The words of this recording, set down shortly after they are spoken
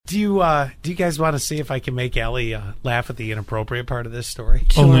Do you guys want to see if I can make Allie laugh at the inappropriate part of this story?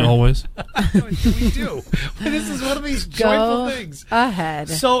 Sure. Only always. We do. This is one of these joyful things. Ahead.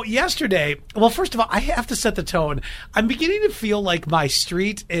 So yesterday, well, first of all, I have to set the tone. I'm beginning to feel like my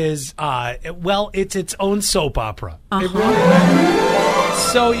street is, it's its own soap opera. It really is.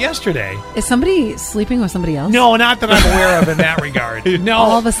 So yesterday, is somebody sleeping with somebody else? No, not that I'm aware of in that regard. No.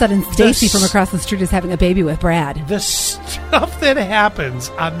 All of a sudden, Stacy from across the street is having a baby with Brad. The stuff that happens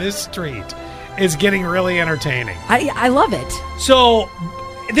on this street is getting really entertaining. I love it. So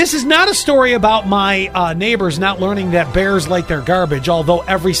this is not a story about my neighbors not learning that bears like their garbage, although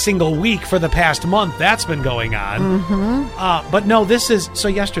every single week for the past month that's been going on. Mm-hmm. But no, this is... So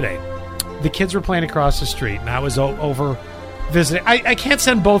yesterday, the kids were playing across the street, and I was over visiting. I can't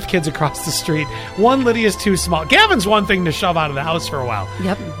send both kids across the street. One, Lydia's too small. Gavin's one thing to shove out of the house for a while.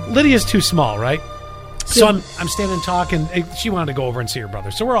 Yep. Lydia's too small, right? So I'm standing talking. She wanted to go over and see her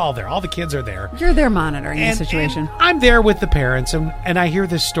brother. So we're all there. All the kids are there. You're there monitoring the situation. And I'm there with the parents, and I hear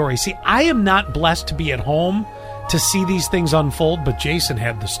this story. See, I am not blessed to be at home to see these things unfold, but Jason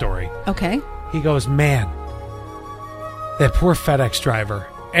had the story. Okay. He goes, man, that poor FedEx driver.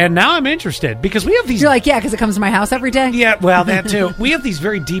 And now I'm interested because we have these... You're like, yeah, because it comes to my house every day? Yeah, well, that too. We have these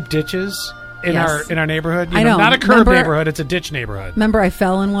very deep ditches in our neighborhood. I know. Not a curb neighborhood, it's a ditch neighborhood. Remember I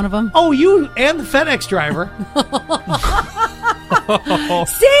fell in one of them? Oh, you and the FedEx driver.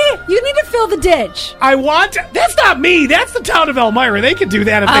 See? You need to fill the ditch. That's not me. That's the town of Elmira. They can do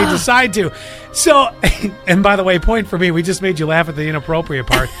that if they decide to. So, and by the way, point for me, we just made you laugh at the inappropriate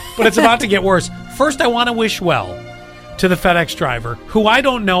part, but it's about to get worse. First, I want to wish well to the FedEx driver, who I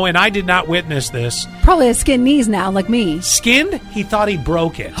don't know, and I did not witness this. Probably has skinned knees now, like me. Skinned? He thought he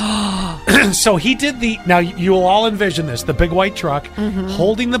broke it. So he did now you will all envision this, the big white truck,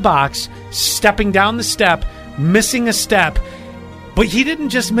 holding the box, stepping down the step, missing a step. But he didn't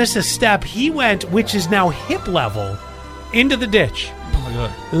just miss a step. He went, which is now hip level, into the ditch. Oh, my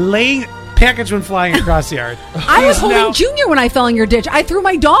God. Package went flying across the yard. I was holding Junior when I fell in your ditch. I threw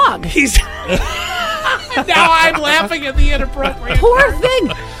my dog. Now I'm laughing at the inappropriate. Poor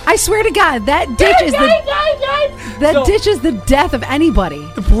thing. I swear to God, that ditch is ditch is the death of anybody.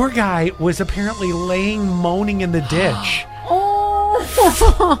 The poor guy was apparently moaning in the ditch.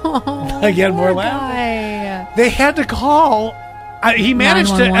 Again, more laughing. They had to call. He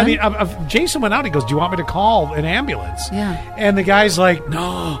managed to. I mean, Jason went out. He goes, "Do you want me to call an ambulance?" Yeah. And the guy's like,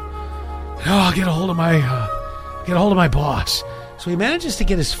 "No, I'll get a hold of my boss." So he manages to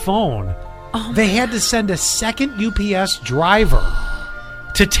get his phone. They had to send a second UPS driver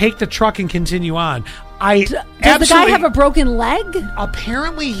to take the truck and continue on. Does the guy have a broken leg?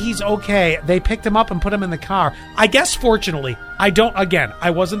 Apparently he's okay. They picked him up and put him in the car. I guess fortunately, I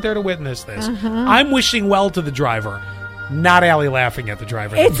wasn't there to witness this. I'm wishing well to the driver, not Allie laughing at the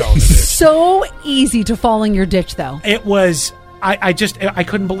driver. It's so easy to fall in your ditch, though. It was, I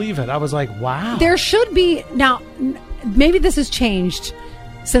couldn't believe it. I was like, wow. There should be, now, maybe this has changed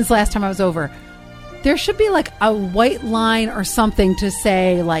since last time I was over. There should be like a white line or something to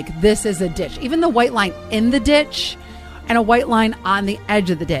say like this is a ditch. Even the white line in the ditch and a white line on the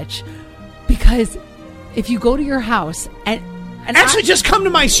edge of the ditch. Because if you go to your house and actually just come to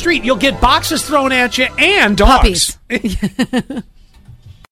my street, you'll get boxes thrown at you and dogs. Puppies.